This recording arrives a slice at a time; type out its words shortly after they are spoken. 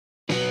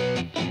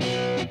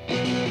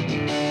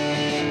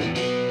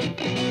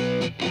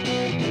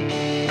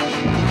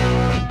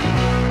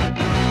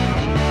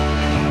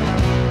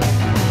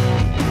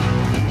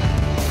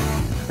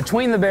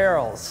Between the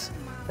Barrels.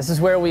 This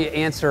is where we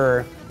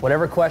answer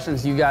whatever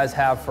questions you guys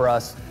have for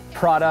us.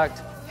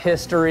 Product,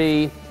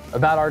 history,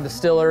 about our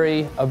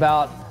distillery,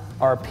 about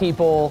our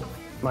people.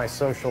 My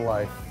social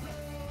life.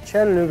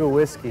 Chattanooga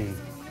Whiskey,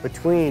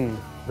 Between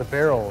the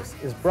Barrels,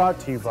 is brought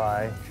to you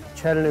by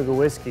Chattanooga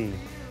Whiskey,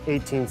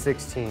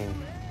 1816,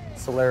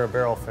 Solera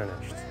barrel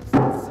finished.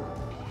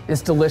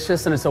 It's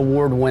delicious and it's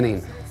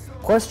award-winning.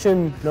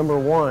 Question number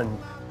 1,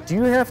 do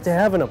you have to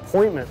have an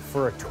appointment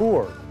for a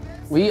tour?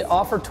 We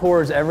offer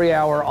tours every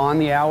hour on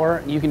the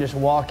hour. You can just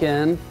walk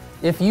in.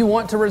 If you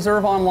want to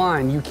reserve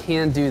online, you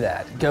can do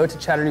that. Go to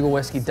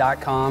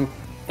ChattanoogaWhiskey.com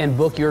and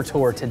book your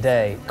tour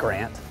today,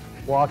 Grant.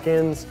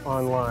 Walk-ins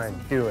online,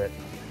 do it.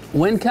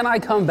 When can I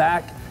come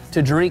back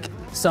to drink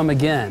some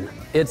again?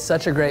 It's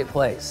such a great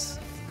place.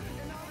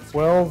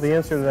 Well, the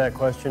answer to that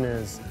question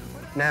is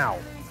now.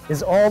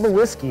 Is all the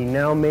whiskey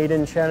now made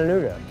in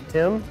Chattanooga?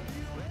 Tim?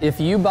 If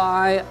you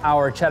buy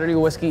our Chattanooga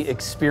Whiskey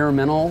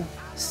Experimental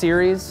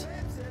series,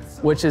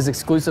 which is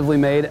exclusively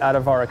made out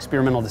of our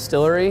experimental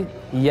distillery,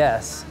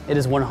 yes, it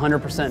is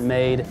 100%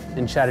 made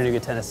in Chattanooga,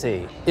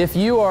 Tennessee. If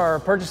you are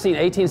purchasing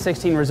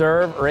 1816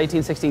 Reserve or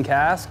 1816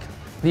 Cask,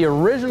 the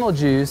original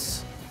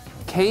juice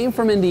came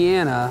from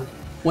Indiana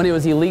when it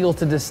was illegal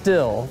to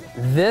distill.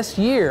 This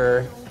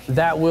year,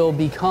 that will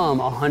become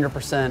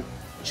 100%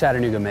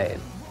 Chattanooga made.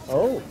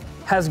 Oh.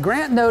 Has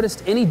Grant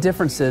noticed any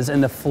differences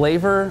in the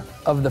flavor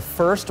of the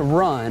first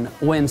run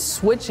when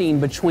switching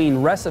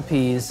between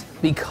recipes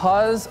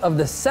because of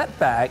the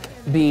setback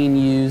being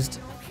used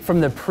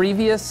from the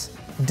previous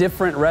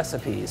different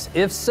recipes?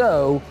 If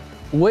so,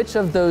 which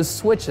of those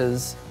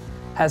switches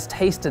has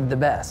tasted the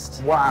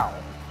best? Wow.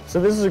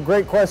 So this is a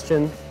great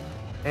question,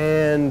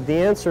 and the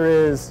answer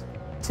is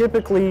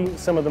typically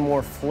some of the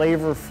more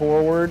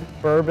flavor-forward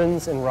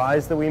bourbons and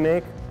ryes that we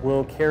make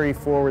will carry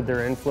forward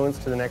their influence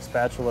to the next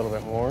batch a little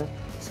bit more.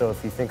 So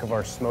if you think of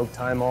our smoked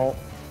high malt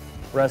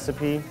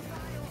recipe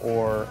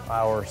or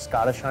our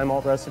Scottish high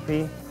malt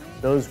recipe,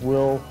 those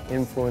will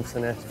influence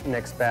the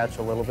next batch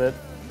a little bit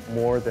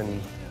more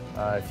than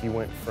if you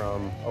went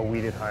from a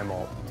wheated high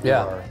malt to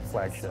our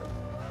flagship.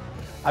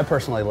 I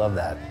personally love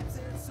that.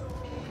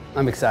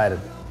 I'm excited.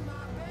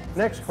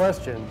 Next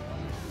question.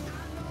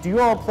 Do you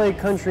all play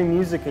country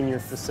music in your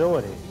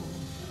facility?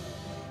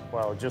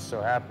 Well, it just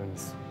so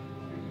happens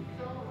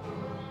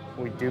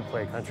we do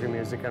play country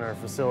music in our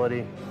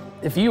facility.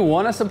 If you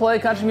want us to play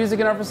country music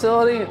in our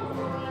facility,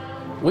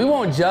 we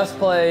won't just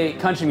play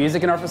country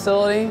music in our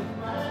facility.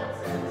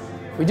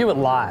 We do it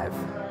live.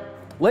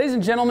 Ladies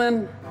and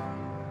gentlemen,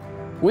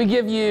 we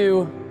give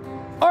you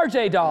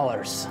RJ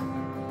dollars.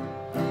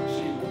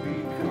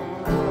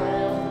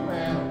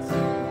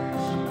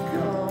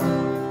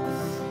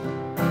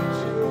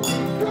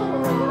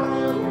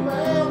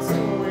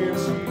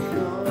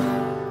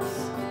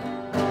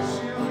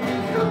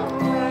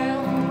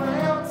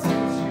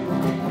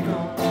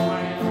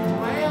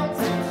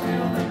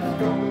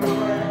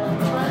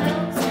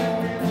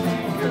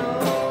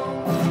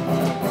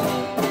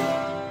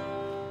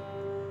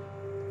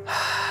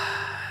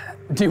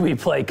 Do we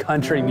play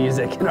country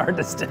music in our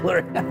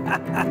distillery?